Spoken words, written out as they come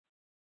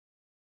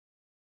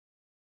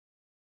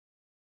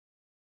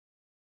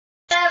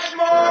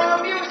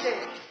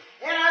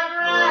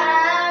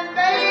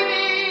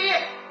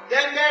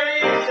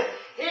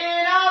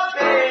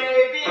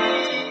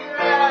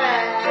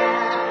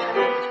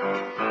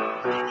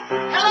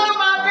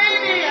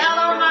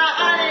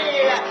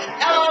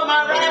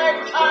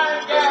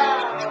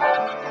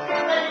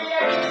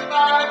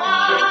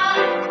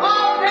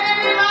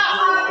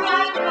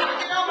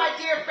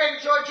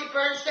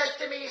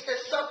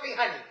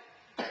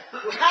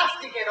You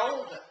have to get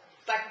older.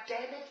 But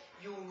damn it,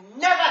 you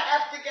never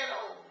have to get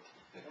old.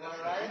 All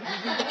right?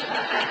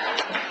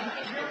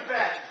 You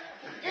bet.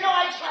 You know,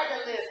 I try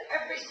to live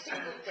every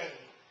single day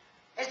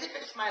as if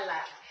it's my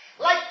last.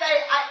 Like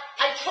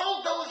I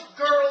told those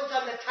girls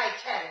on the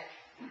Titanic.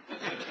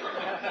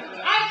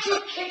 Aren't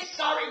you kids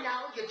sorry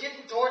now you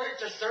didn't order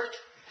dessert?